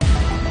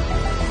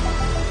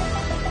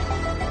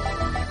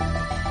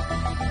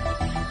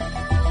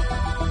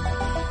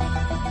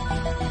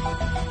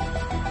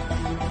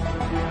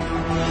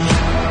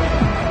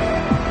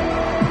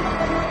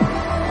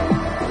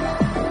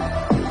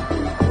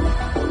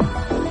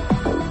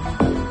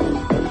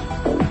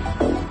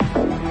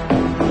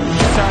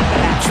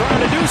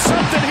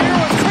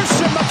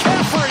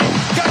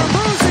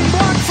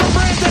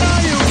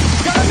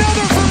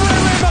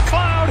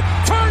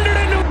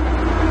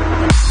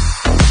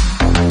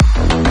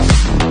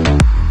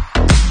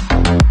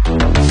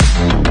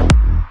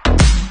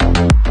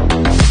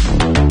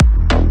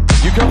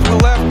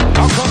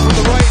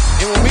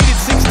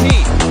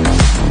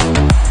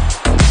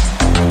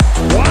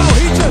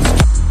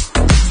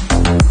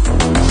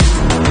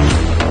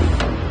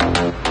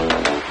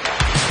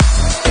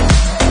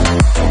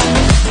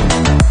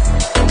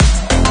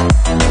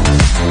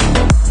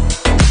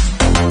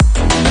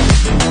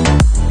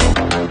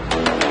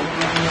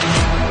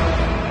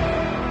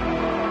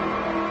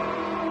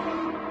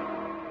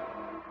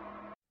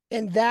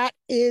And that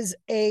is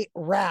a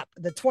wrap.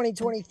 The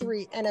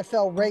 2023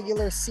 NFL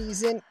regular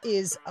season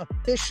is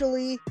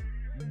officially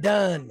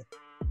done.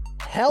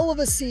 Hell of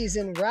a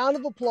season. Round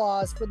of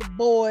applause for the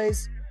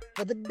boys,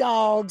 for the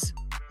dogs,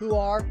 who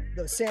are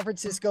the San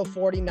Francisco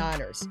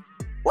 49ers.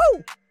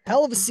 Woo!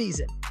 Hell of a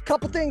season.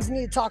 Couple things we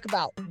need to talk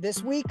about.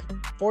 This week,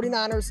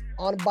 49ers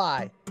on a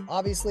bye.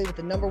 Obviously, with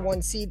the number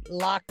one seed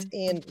locked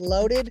and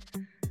loaded,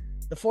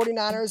 the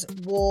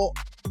 49ers will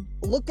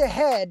look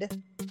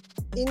ahead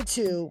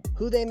into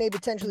who they may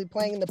potentially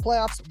playing in the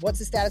playoffs. What's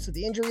the status with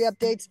the injury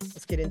updates?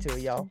 Let's get into it,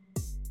 y'all.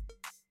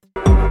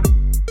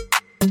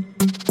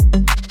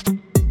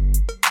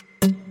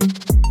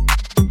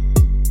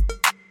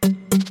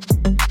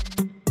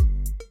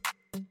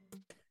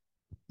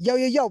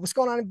 Yo, what's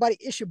going on, everybody?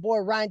 It's your boy,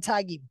 Ryan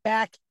Tigey,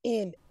 back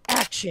in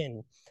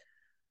action.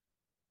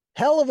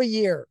 Hell of a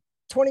year.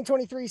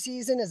 2023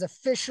 season is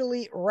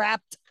officially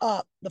wrapped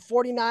up. The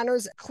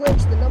 49ers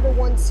clinched the number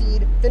one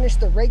seed,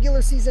 finished the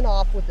regular season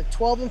off with a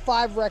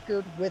 12-5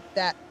 record with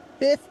that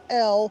fifth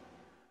L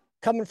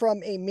coming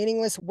from a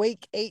meaningless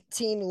Week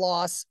 18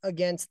 loss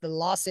against the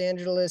Los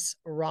Angeles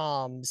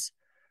Rams.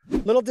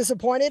 Little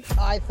disappointed.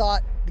 I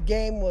thought the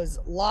game was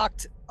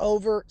locked,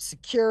 over,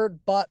 secured,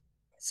 but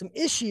some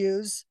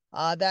issues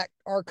that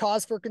are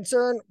cause for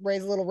concern,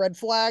 raise little red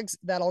flags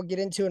that I'll get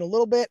into in a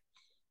little bit,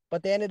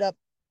 but they ended up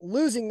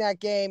losing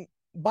that game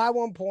by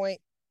 1 point.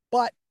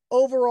 But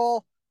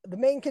overall, the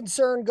main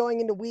concern going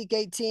into Week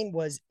 18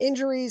 was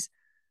injuries.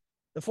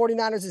 The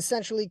 49ers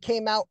essentially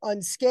came out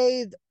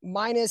unscathed,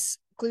 minus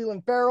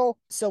Cleveland Farrell.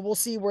 So we'll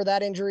see where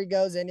that injury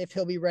goes and if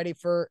he'll be ready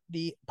for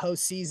the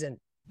postseason.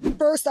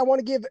 First, I want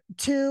to give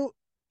two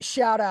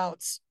shout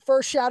outs.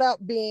 First shout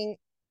out being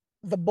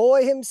the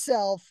boy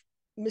himself,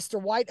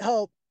 Mr. White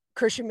Hope,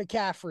 Christian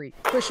McCaffrey.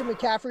 Christian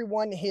McCaffrey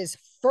won his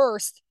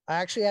first, I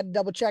actually had to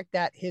double check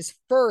that, his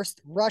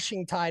first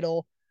rushing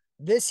title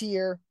this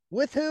year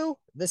with who?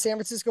 The San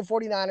Francisco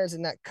 49ers,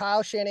 in that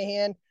Kyle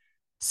Shanahan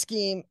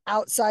scheme,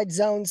 outside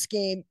zone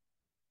scheme.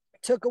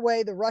 Took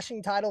away the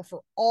rushing title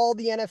for all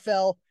the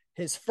NFL,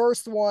 his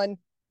first one.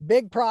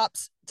 Big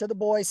props to the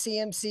boy,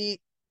 CMC.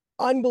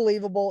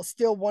 Unbelievable.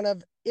 Still one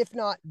of, if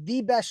not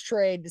the best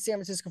trade the San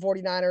Francisco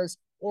 49ers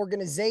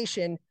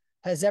organization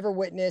has ever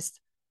witnessed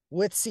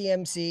with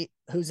CMC,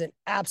 who's an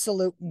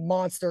absolute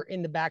monster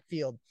in the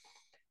backfield.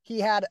 He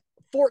had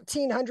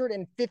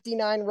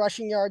 1,459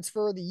 rushing yards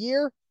for the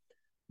year.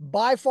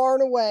 By far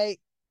and away,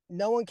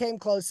 no one came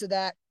close to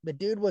that. The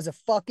dude was a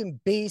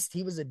fucking beast.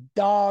 He was a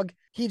dog.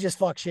 He just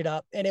fucked shit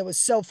up. And it was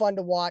so fun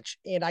to watch.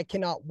 And I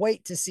cannot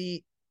wait to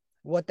see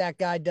what that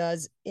guy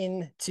does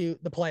into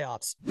the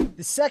playoffs.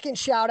 The second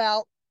shout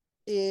out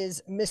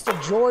is Mr.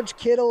 George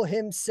Kittle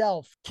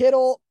himself.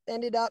 Kittle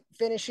ended up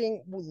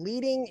finishing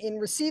leading in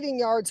receiving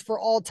yards for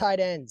all tight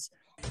ends.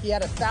 He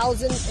had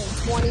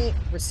 1,020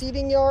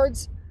 receiving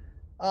yards.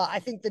 I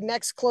think the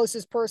next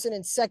closest person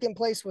in second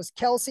place was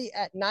Kelsey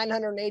at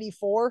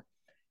 984.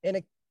 And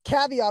a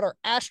caveat or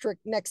asterisk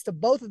next to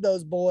both of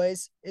those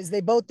boys is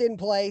they both didn't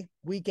play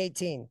Week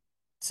 18.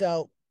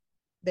 So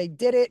they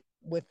did it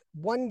with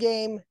one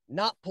game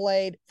not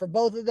played for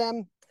both of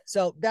them.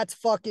 So that's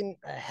fucking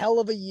a hell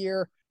of a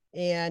year.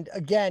 And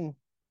again,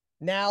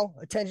 now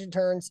attention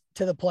turns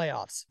to the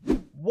playoffs.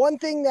 One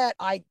thing that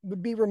I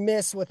would be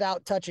remiss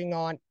without touching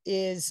on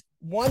is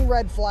one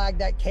red flag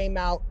that came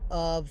out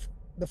of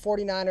the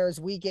 49ers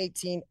Week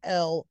 18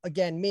 L,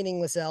 again,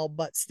 meaningless L,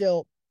 but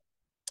still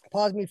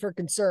paused me for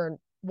concern,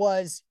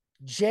 was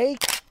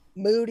Jake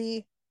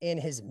Moody and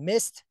his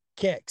missed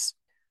kicks.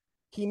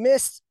 He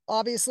missed,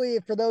 obviously,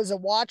 for those that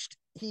watched,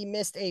 he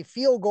missed a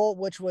field goal,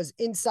 which was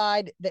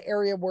inside the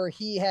area where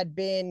he had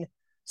been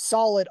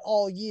solid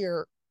all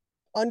year,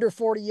 under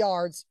 40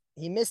 yards.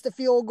 He missed a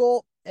field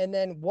goal. And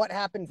then what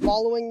happened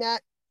following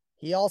that?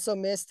 He also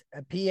missed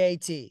a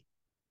PAT.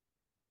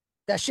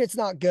 That shit's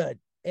not good.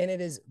 And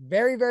it is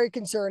very, very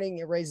concerning.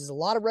 It raises a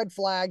lot of red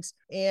flags.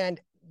 And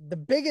the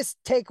biggest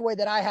takeaway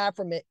that I have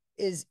from it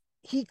is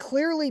it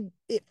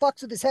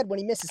fucks with his head when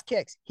he misses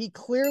kicks. He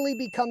clearly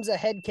becomes a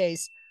head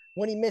case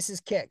when he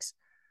misses kicks.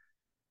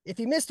 If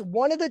he missed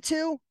one of the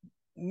two,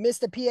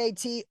 missed a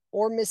PAT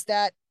or missed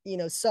that,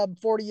 sub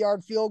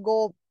 40-yard field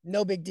goal,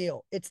 no big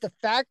deal. It's the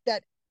fact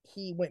that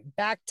he went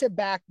back to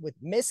back with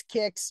missed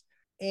kicks,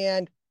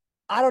 and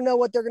I don't know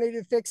what they're going to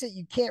do to fix it.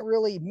 You can't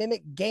really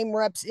mimic game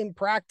reps in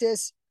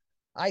practice.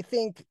 I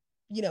think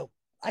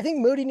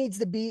Moody needs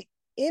to be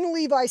in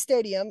Levi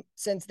Stadium,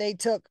 since they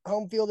took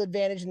home field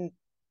advantage and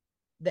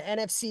the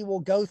NFC will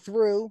go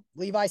through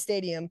Levi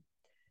Stadium.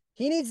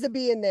 He needs to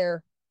be in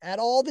there at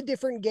all the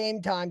different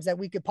game times that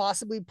we could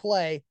possibly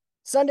play: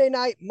 Sunday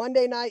night,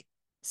 Monday night,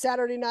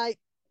 Saturday night,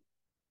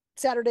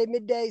 Saturday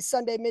midday,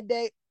 Sunday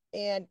midday.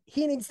 And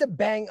he needs to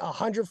bang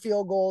 100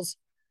 field goals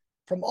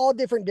from all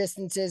different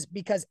distances,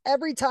 because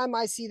every time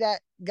I see that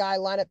guy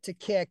line up to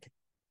kick,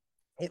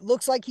 it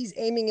looks like he's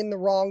aiming in the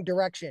wrong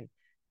direction.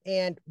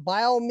 And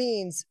by all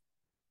means,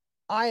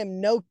 I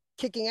am no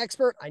kicking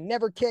expert. I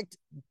never kicked,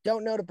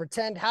 don't know to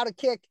pretend how to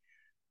kick,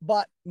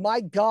 but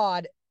my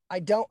God, I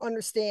don't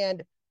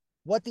understand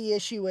what the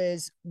issue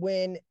is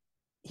when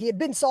he had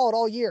been solid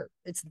all year.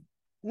 It's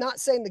not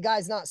saying the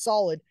guy's not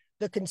solid.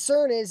 The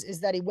concern is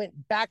that he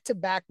went back to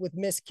back with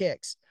missed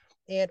kicks.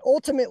 And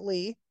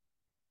ultimately,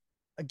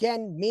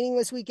 again,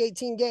 meaningless week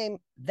 18 game.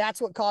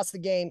 That's what cost the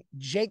game.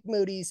 Jake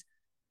Moody's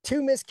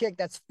 2 missed kick.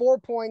 That's 4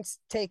 points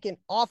taken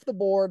off the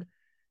board.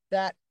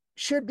 That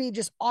should be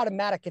just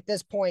automatic at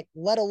this point,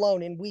 let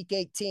alone in week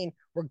 18,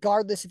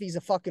 regardless if he's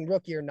a fucking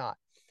rookie or not.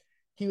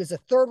 He was a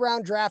 3rd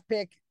round draft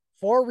pick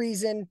for a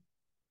reason.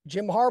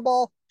 Jim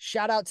Harbaugh,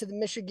 shout out to the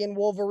Michigan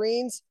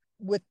Wolverines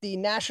with the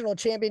national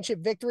championship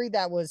victory.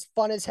 That was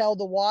fun as hell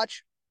to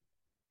watch.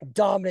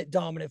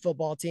 Dominant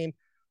football team.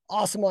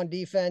 Awesome on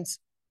defense,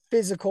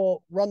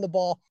 physical, run the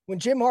ball. When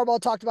Jim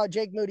Harbaugh talked about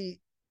Jake Moody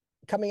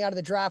coming out of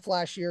the draft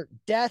last year,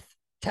 death,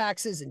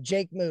 taxes, and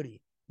Jake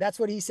Moody. That's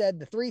what he said.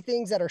 The 3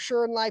 things that are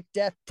sure in life: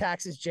 death,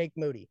 taxes, Jake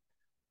Moody.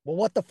 Well,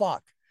 what the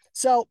fuck?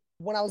 So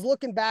when I was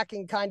looking back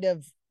and kind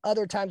of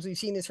other times we've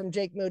seen this from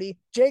Jake Moody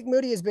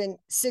has been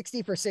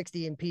 60 for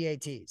 60 in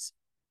PATs.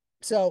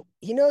 So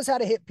he knows how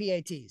to hit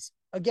PATs.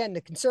 Again, the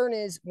concern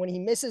is when he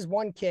misses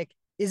one kick,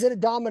 is it a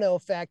domino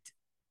effect?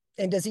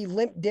 And does he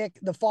limp dick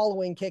the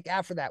following kick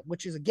after that?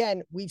 Which is,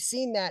 again, we've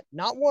seen that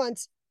not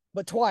once,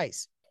 but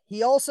twice.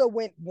 He also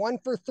went 1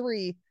 for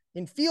 3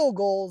 in field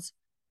goals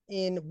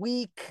in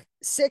week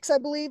 6, I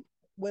believe,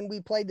 when we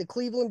played the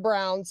Cleveland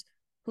Browns,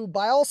 who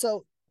by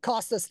also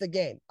cost us the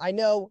game. I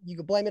know you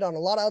could blame it on a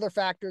lot of other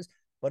factors,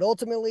 but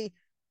ultimately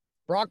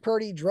Brock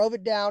Purdy drove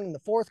it down in the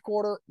 4th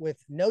quarter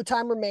with no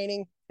time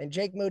remaining, and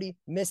Jake Moody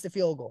missed the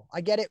field goal.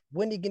 I get it.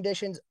 Windy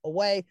conditions,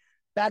 away,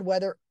 bad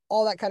weather,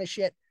 all that kind of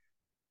shit.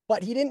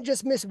 But he didn't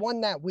just miss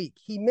 1 that week.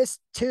 He missed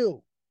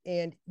 2.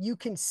 And you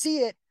can see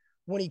it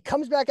when he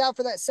comes back out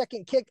for that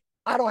second kick.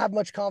 I don't have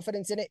much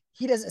confidence in it.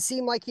 He doesn't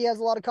seem like he has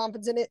a lot of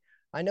confidence in it.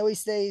 I know he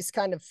stays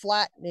kind of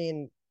flat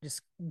and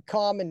just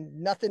calm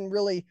and nothing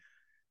really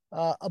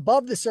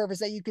above the surface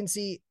that you can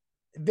see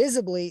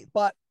visibly.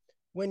 But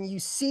when you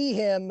see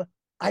him,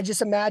 I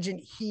just imagine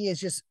he is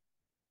just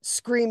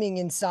screaming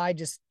inside,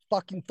 just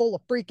fucking full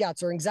of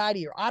freakouts or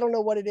anxiety, or I don't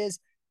know what it is.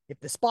 If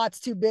the spot's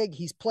too big,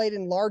 he's played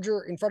in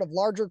front of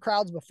larger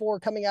crowds before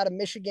coming out of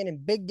Michigan in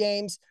big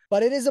games,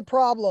 but it is a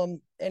problem.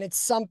 And it's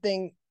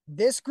something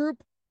this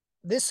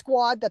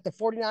squad that the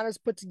 49ers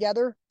put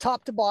together,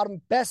 top to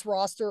bottom, best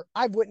roster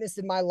I've witnessed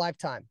in my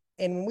lifetime.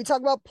 And when we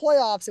talk about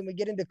playoffs and we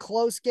get into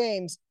close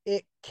games,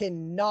 this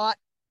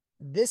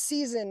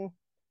season,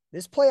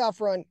 this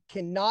playoff run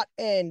cannot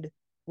end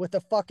with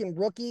a fucking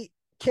rookie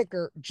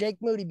kicker, Jake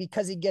Moody,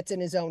 because he gets in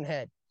his own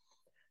head.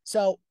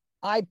 So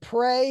I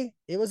pray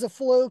it was a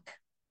fluke.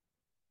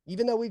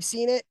 Even though we've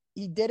seen it,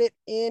 he did it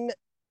in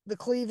the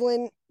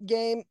Cleveland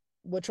game,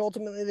 which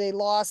ultimately they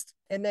lost.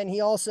 And then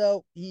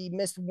he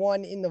missed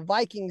 1 in the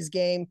Vikings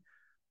game.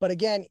 But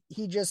again,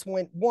 he just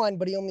went 1,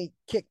 but he only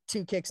kicked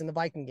 2 kicks in the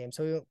Viking game.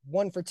 So he went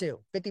 1 for 2,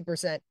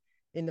 50%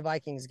 in the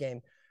Vikings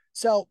game.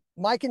 So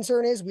my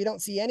concern is we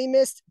don't see any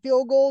missed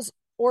field goals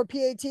or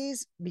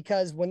PATs,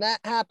 because when that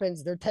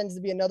happens, there tends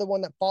to be another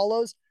one that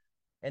follows.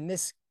 And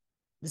this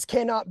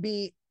cannot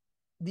be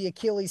the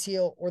Achilles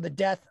heel or the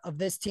death of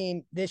this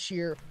team this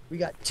year. We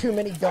got too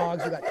many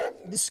dogs.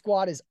 This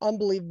squad is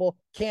unbelievable.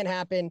 Can't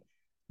happen.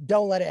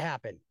 Don't let it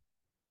happen.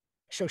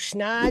 So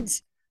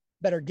Schneid's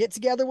better get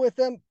together with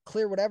him,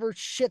 clear whatever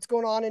shit's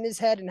going on in his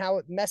head and how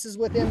it messes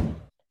with him,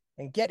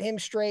 and get him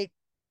straight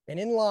and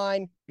in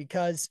line,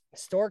 because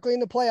historically in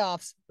the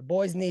playoffs, the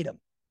boys need him.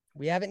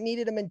 We haven't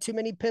needed him in too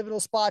many pivotal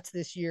spots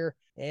this year.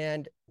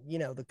 And,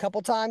 the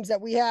couple times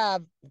that we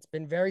have, it's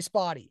been very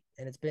spotty,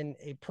 and it's been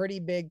a pretty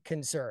big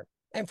concern.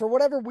 And for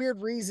whatever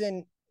weird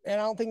reason, and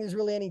I don't think there's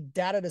really any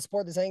data to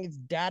support this, I think it's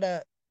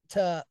data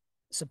to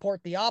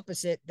support the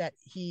opposite, that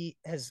he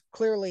has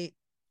clearly,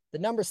 the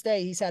numbers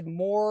say he's had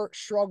more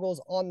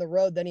struggles on the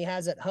road than he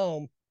has at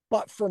home.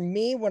 But for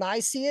me, when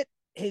I see it,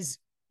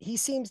 he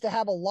seems to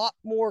have a lot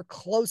more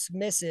close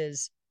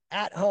misses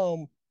at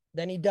home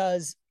than he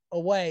does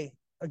away.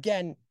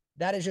 Again,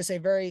 that is just a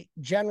very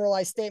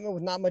generalized statement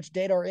with not much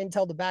data or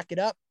intel to back it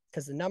up,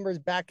 because the numbers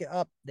back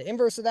up the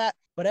inverse of that.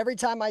 But every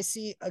time I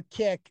see a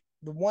kick,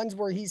 the ones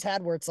where he's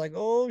had where it's like,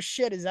 oh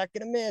shit, is that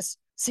going to miss,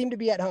 seem to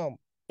be at home.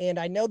 And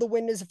I know the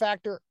wind is a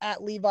factor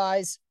at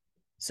Levi's.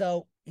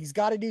 So he's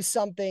got to do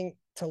something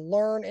to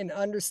learn and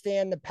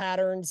understand the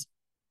patterns,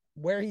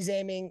 where he's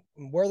aiming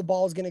and where the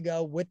ball is going to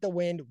go with the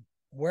wind,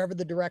 wherever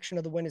the direction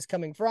of the wind is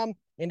coming from,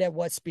 and at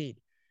what speed.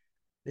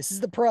 This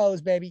is the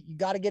pros, baby. You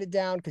got to get it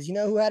down, because you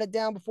know who had it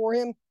down before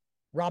him?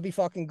 Robbie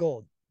fucking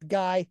Gould. The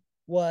guy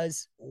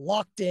was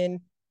locked in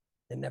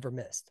and never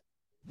missed.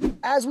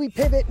 As we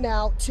pivot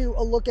now to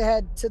a look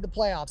ahead to the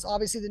playoffs,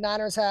 obviously the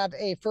Niners have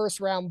a first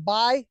round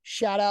bye.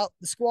 Shout out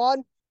the squad.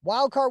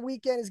 Wildcard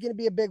weekend is going to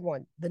be a big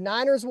one. The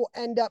Niners will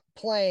end up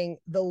playing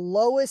the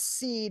lowest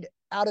seed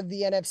out of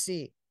the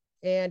NFC,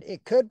 and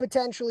it could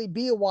potentially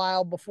be a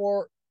while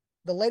before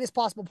the latest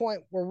possible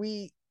point where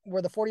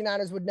the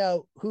 49ers would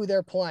know who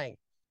they're playing.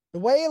 The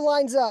way it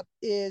lines up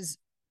is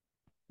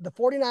the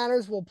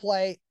 49ers will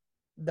play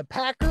the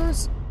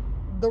Packers,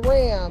 the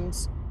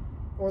Rams,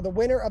 or the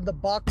winner of the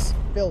Bucks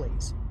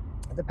Phillies.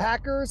 The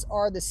Packers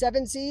are the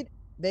 7 seed.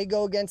 they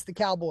go against the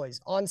Cowboys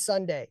on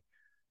Sunday.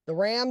 The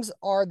Rams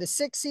are the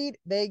 6th seed.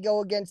 They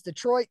go against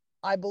Detroit,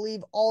 I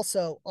believe,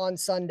 also on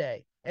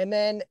Sunday. And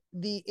then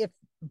if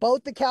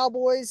both the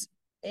Cowboys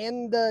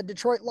and the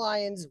Detroit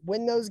Lions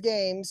win those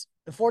games,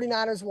 the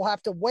 49ers will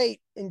have to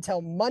wait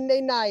until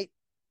Monday night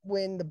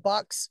when the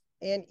Bucs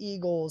and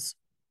Eagles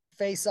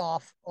face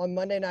off on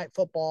Monday Night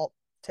Football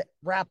to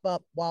wrap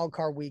up Wild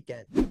Card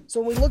Weekend. So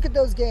when we look at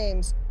those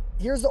games,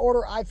 here's the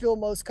order I feel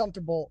most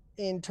comfortable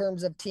in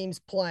terms of teams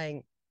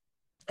playing.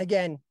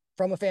 Again,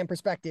 from a fan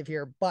perspective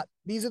here, but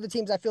these are the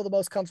teams I feel the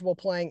most comfortable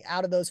playing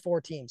out of those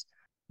 4 teams.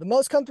 The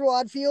most comfortable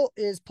I'd feel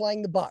is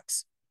playing the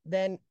Bucs.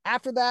 Then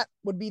after that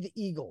would be the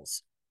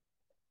Eagles,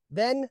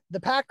 then the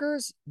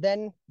Packers,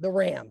 then the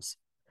Rams.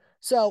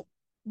 So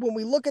when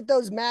we look at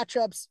those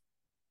matchups,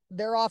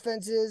 their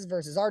offenses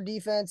versus our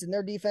defense and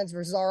their defense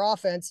versus our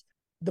offense,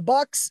 the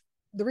Bucs,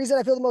 the reason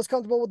I feel the most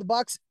comfortable with the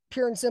Bucs,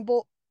 pure and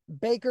simple,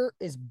 Baker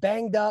is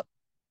banged up,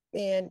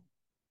 and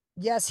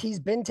yes, he's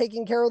been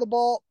taking care of the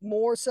ball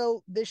more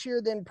so this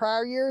year than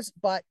prior years,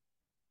 but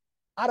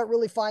I don't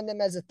really find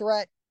them as a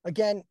threat.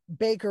 Again,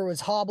 Baker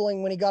was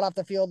hobbling when he got off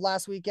the field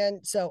last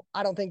weekend, so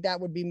I don't think that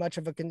would be much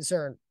of a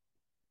concern.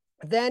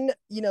 Then,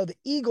 the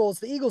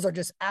Eagles are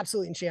just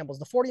absolutely in shambles.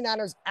 The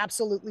 49ers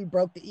absolutely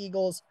broke the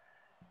Eagles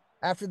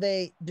after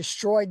they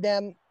destroyed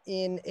them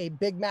in a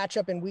big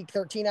matchup in week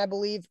 13, I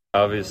believe.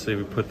 Obviously,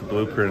 we put the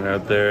blueprint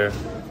out there.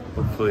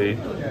 Hopefully,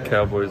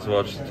 Cowboys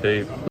watch the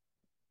tape.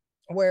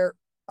 Where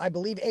I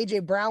believe A.J.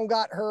 Brown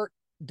got hurt,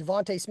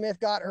 Devontae Smith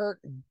got hurt,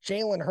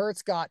 Jalen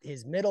Hurts got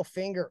his middle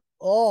finger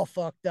all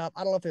fucked up.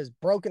 I don't know if it was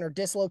broken or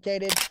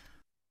dislocated,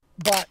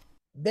 but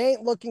they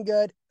ain't looking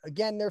good.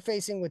 Again, they're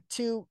facing with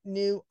 2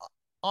 new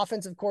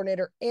offensive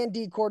coordinator and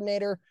D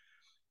coordinator.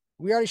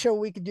 We already showed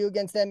what we could do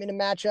against them in a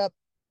matchup.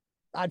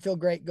 I'd feel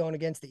great going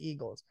against the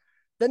Eagles.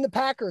 Then the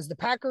Packers. The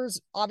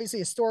Packers, obviously,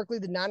 historically,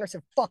 the Niners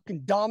have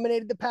fucking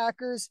dominated the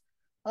Packers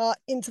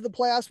into the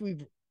playoffs.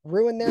 We've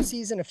ruined their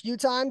season a few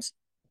times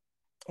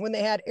when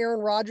they had Aaron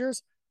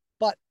Rodgers,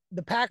 but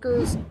the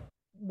Packers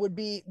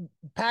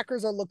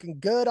are looking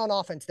good on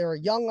offense. They're a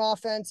young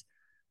offense.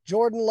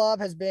 Jordan Love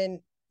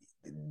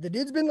the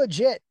dude's been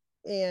legit,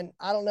 and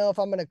I don't know if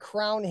I'm going to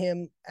crown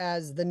him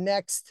as the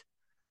next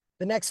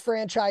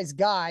franchise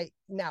guy.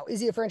 Now, is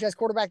he a franchise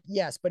quarterback?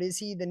 Yes, but is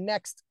he the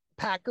next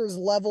Packers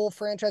level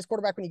franchise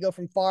quarterback when you go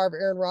from Favre,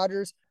 Aaron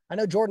Rodgers? I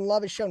know Jordan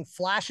Love has shown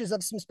flashes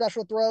of some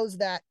special throws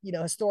that,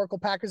 historical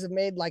Packers have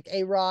made, like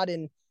A-Rod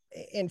and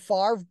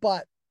Favre,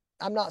 but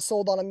I'm not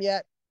sold on him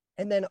yet.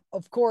 And then,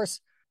 of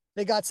course,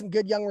 they got some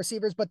good young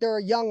receivers, but they're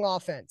a young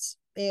offense,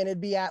 and it'd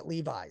be at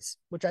Levi's,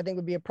 which I think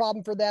would be a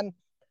problem for them.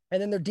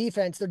 And then their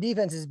defense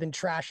has been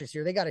trash this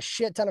year. They got a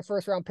shit ton of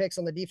first-round picks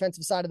on the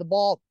defensive side of the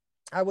ball.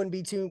 I wouldn't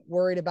be too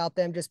worried about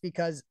them just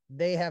because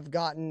they have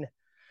gotten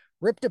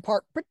ripped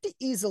apart pretty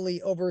easily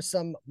over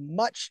some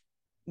much,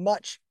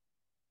 much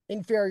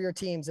inferior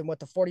teams and what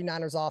the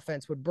 49ers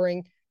offense would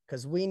bring,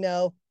 because we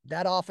know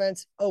that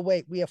offense. Oh,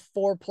 wait, we have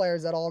 4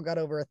 players that all got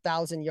over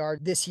 1,000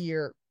 yards this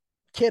year: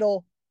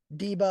 Kittle,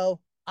 Debo,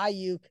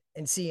 Ayuk,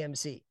 and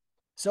CMC.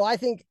 So I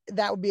think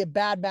that would be a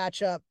bad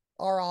matchup,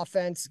 our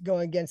offense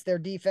going against their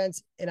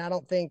defense, and I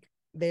don't think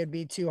they would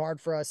be too hard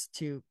for us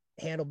to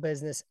handle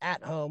business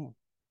at home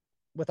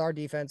with our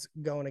defense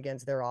going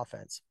against their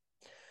offense.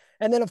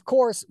 And then, of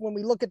course, when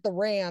we look at the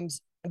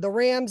Rams,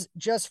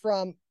 just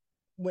from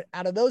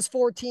out of those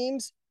 4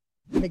 teams,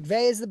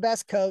 McVay is the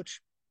best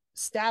coach,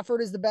 Stafford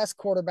is the best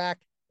quarterback,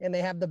 and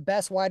they have the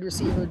best wide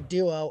receiver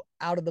duo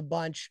out of the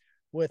bunch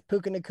with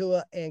Puka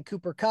Nacua and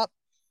Cooper Kupp.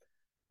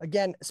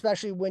 Again,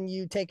 especially when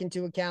you take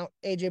into account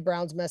A.J.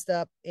 Brown's messed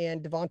up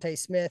and Devontae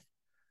Smith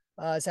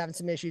is having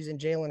some issues, and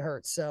Jalen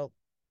Hurts. So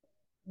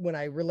when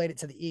I relate it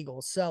to the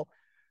Eagles. So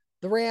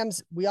the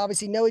Rams, we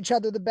obviously know each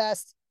other the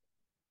best.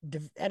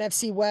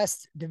 NFC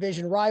West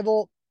division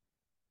rival.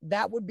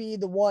 That would be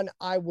the one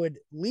I would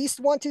least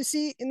want to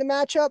see in the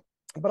matchup.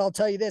 But I'll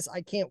tell you this,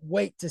 I can't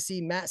wait to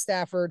see Matt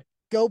Stafford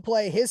go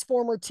play his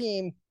former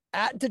team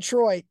at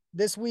Detroit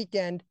this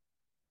weekend.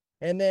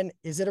 And then,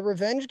 is it a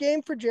revenge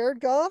game for Jared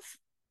Goff?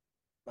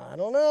 I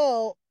don't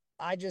know.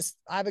 I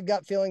have a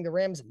gut feeling the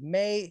Rams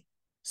may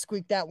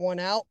squeak that one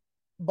out,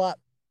 but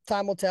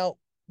time will tell.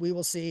 We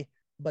will see.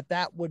 But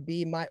that would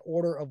be my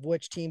order of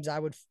which teams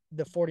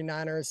the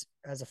 49ers,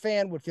 as a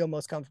fan, would feel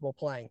most comfortable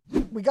playing.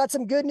 We got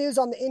some good news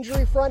on the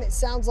injury front. It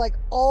sounds like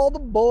all the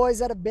boys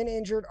that have been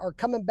injured are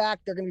coming back.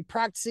 They're going to be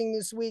practicing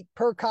this week,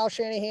 per Kyle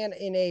Shanahan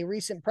in a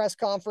recent press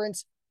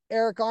conference.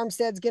 Eric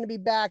Armstead's going to be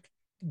back.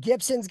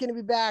 Gibson's going to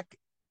be back.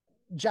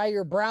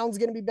 Jair Brown's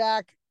going to be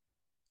back.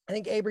 I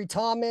think Avery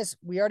Thomas.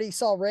 We already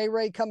saw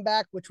Ray come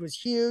back, which was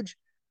huge.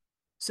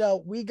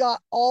 So we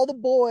got all the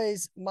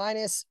boys,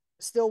 minus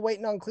still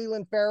waiting on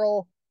Cleveland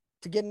Farrell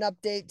to get an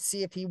update to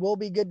see if he will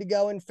be good to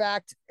go, in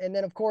fact. And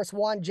then, of course,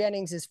 Juan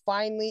Jennings is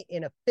finally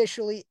and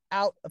officially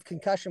out of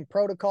concussion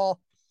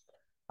protocol.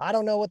 I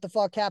don't know what the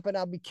fuck happened.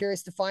 I'll be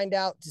curious to find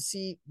out to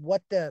see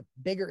what the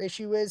bigger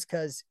issue is,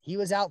 because he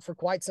was out for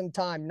quite some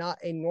time, not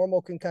a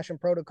normal concussion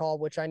protocol,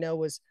 which I know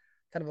was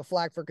kind of a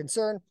flag for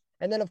concern.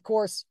 And then, of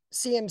course,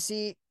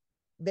 CMC,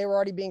 they were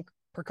already being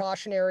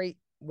precautionary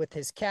with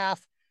his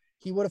calf.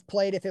 He would have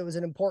played if it was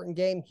an important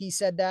game. He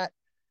said that.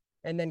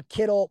 And then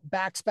Kittle,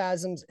 back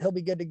spasms, he'll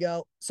be good to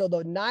go. So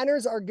the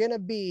Niners are going to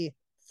be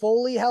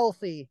fully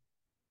healthy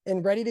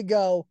and ready to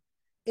go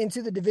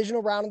into the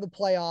divisional round of the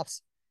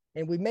playoffs.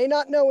 And we may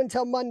not know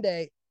until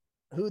Monday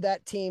who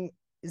that team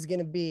is going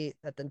to be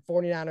that the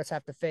 49ers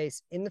have to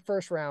face in the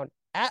first round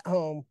at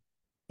home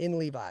in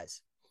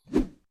Levi's.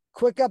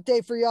 Quick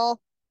update for y'all.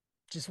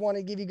 Just want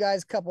to give you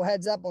guys a couple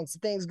heads up on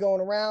some things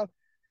going around.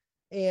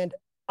 And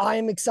I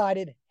am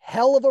excited.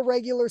 Hell of a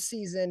regular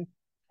season.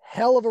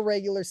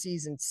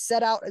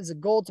 Set out as a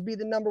goal to be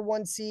the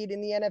 #1 seed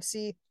in the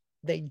NFC.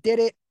 They did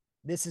it.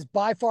 This is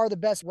by far the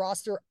best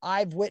roster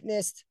I've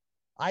witnessed.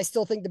 I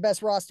still think the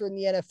best roster in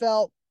the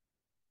NFL.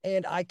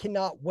 And I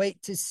cannot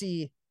wait to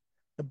see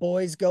the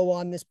boys go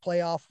on this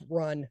playoff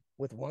run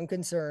with one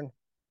concern.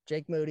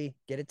 Jake Moody,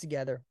 get it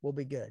together. We'll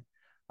be good.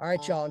 All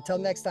right, y'all. Until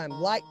next time,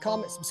 like,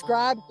 comment,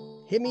 subscribe.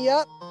 Hit me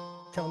up.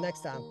 Until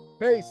next time.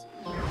 Peace.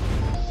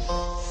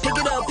 Pick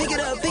it up, pick it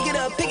up, pick it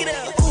up, pick it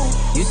up.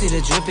 You see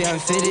the drippy, I'm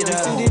fitted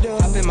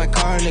up. Hop in my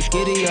car and the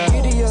giddy up.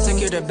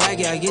 Secure the bag,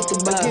 yeah, I get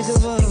the bus.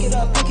 Pick it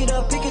up, pick it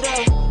up, pick it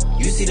up.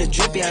 You see the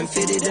drippy, I'm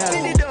fitted up.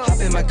 Hop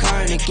in my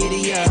car and the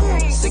giddy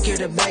up. Secure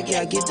the bag,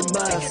 yeah, I get the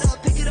bus.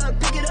 Pick it up,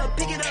 pick it up.